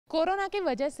Corona की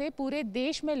वजह से पूरे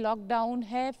देश में लॉकडाउन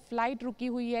है, फ्लाइट रुकी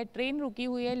हुई है, ट्रेन रुकी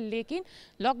हुई है, लेकिन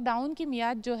लॉकडाउन की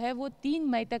मियाद जो है वो 3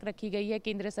 मई तक रखी गई है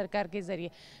केंद्र सरकार के ज़रिए।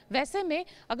 वैसे में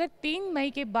अगर 3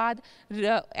 मई के बाद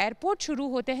एयरपोर्ट शुरू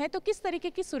होते हैं तो किस तरीके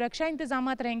की सुरक्षा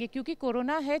इंतजामात रहेंगे, क्योंकि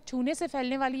कोरोना है, छूने से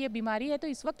फैलने वाली ये बीमारी है। तो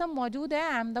इस वक्त हम मौजूद हैं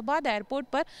अहमदाबाद एयरपोर्ट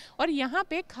पर और यहाँ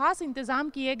पे खास इंतज़ाम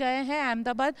किए गए हैं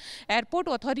अहमदाबाद एयरपोर्ट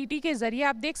अथॉरिटी के ज़रिए।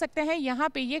 आप देख सकते हैं यहाँ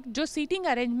पे ये जो सीटिंग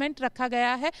अरेंजमेंट रखा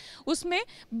गया है उसमें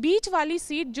बीच वाली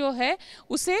सीट जो है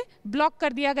उसे ब्लॉक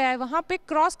कर दिया गया है, वहाँ पे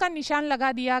क्रॉस का निशान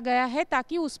लगा दिया गया है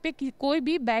ताकि उस पर कोई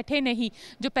भी बैठे नहीं।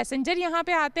 जो पैसेंजर यहाँ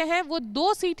पे आते हैं वो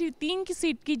 3 की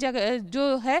सीट की जगह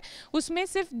जो है उसमें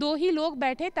सिर्फ 2 ही लोग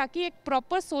बैठे ताकि एक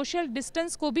प्रॉपर सोशल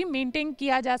डिस्टेंस को भी मेंटेन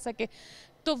किया जा सके।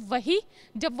 तो वही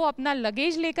जब वो अपना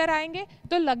लगेज लेकर आएंगे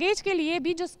तो लगेज के लिए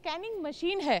भी जो स्कैनिंग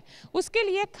मशीन है उसके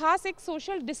लिए खास एक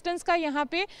सोशल डिस्टेंस का यहाँ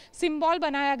पे सिंबल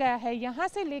बनाया गया है। यहाँ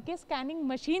से लेके स्कैनिंग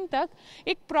मशीन तक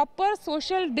एक प्रॉपर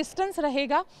सोशल डिस्टेंस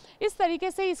रहेगा, इस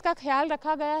तरीके से इसका ख्याल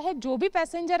रखा गया है। जो भी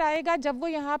पैसेंजर आएगा जब वो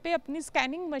यहाँ पे अपनी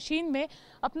स्कैनिंग मशीन में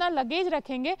अपना लगेज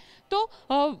रखेंगे तो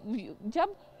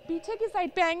जब पीछे की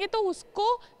साइड पे आएंगे तो उसको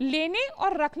लेने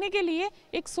और रखने के लिए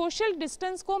एक सोशल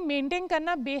डिस्टेंस को मेंटेन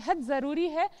करना बेहद ज़रूरी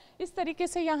है। इस तरीके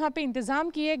से यहाँ पे इंतज़ाम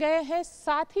किए गए हैं।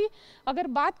 साथ ही अगर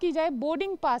बात की जाए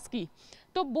बोर्डिंग पास की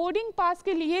तो बोर्डिंग पास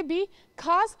के लिए भी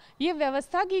खास ये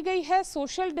व्यवस्था की गई है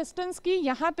सोशल डिस्टेंस की।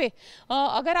 यहाँ पे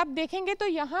अगर आप देखेंगे तो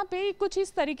यहाँ पे कुछ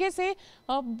इस तरीके से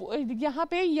यहाँ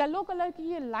पे येलो कलर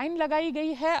की ये लाइन लगाई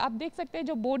गई है। आप देख सकते हैं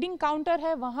जो बोर्डिंग काउंटर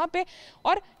है वहाँ पे,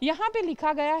 और यहाँ पे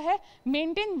लिखा गया है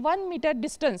मेंटेन 1 मीटर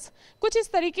डिस्टेंस। कुछ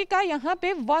इस तरीके का यहाँ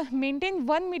पे मेंटेन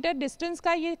 1 मीटर डिस्टेंस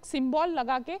का ये सिंबल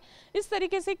लगा के इस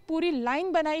तरीके से एक पूरी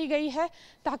लाइन बनाई गई है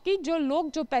ताकि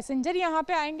जो पैसेंजर यहाँ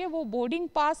पे आएंगे वो बोर्डिंग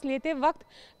पास लेते वक्त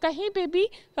कहीं पे भी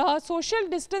सोशल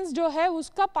डिस्टेंस जो है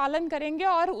उसका पालन करेंगे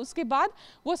और उसके बाद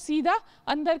वो सीधा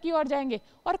अंदर की ओर जाएंगे।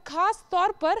 और ख़ास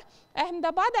तौर पर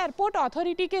अहमदाबाद एयरपोर्ट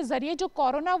अथॉरिटी के ज़रिए जो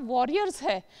कोरोना वॉरियर्स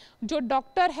है, जो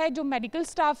डॉक्टर है, जो मेडिकल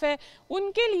स्टाफ है,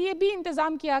 उनके लिए भी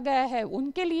इंतज़ाम किया गया है।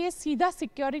 उनके लिए सीधा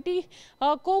सिक्योरिटी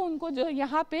को उनको जो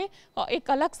यहाँ पे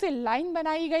एक अलग से लाइन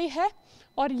बनाई गई है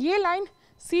और ये लाइन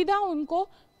सीधा उनको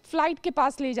फ्लाइट के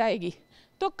पास ले जाएगी।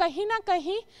 तो कहीं ना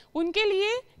कहीं उनके लिए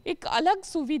एक अलग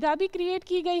सुविधा भी क्रिएट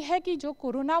की गई है कि जो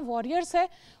कोरोना वॉरियर्स है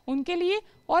उनके लिए,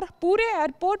 और पूरे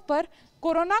एयरपोर्ट पर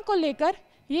कोरोना को लेकर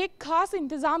ये खास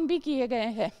इंतज़ाम भी किए गए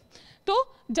हैं। तो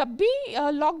जब भी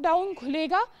लॉकडाउन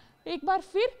खुलेगा एक बार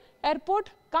फिर एयरपोर्ट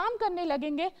काम करने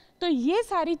लगेंगे तो ये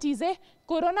सारी चीज़ें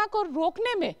कोरोना को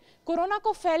रोकने में, कोरोना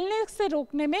को फैलने से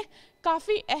रोकने में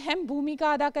काफ़ी अहम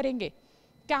भूमिका अदा करेंगे।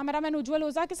 कैमरामैन उज्जवल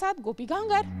ओझा के साथ गोपी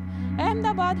गांगर,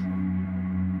 अहमदाबाद।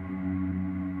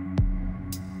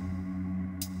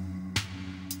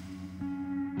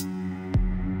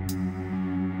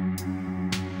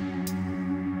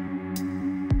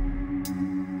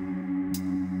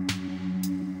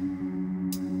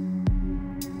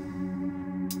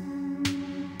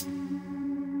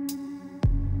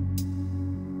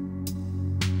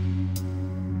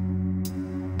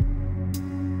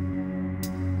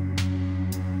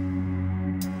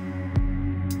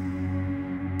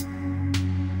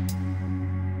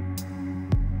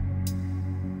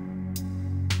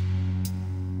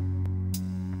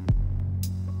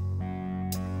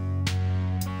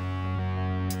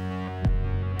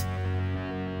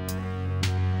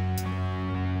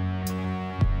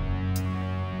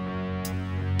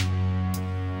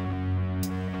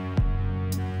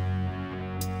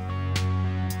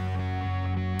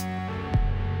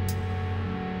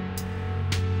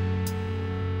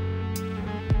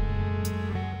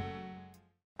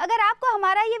 अगर आपको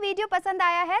हमारा ये वीडियो पसंद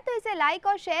आया है तो इसे लाइक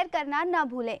और शेयर करना न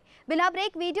भूलें। बिना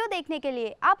ब्रेक वीडियो देखने के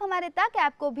लिए आप हमारे तक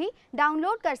ऐप को भी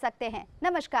डाउनलोड कर सकते हैं।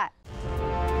 नमस्कार।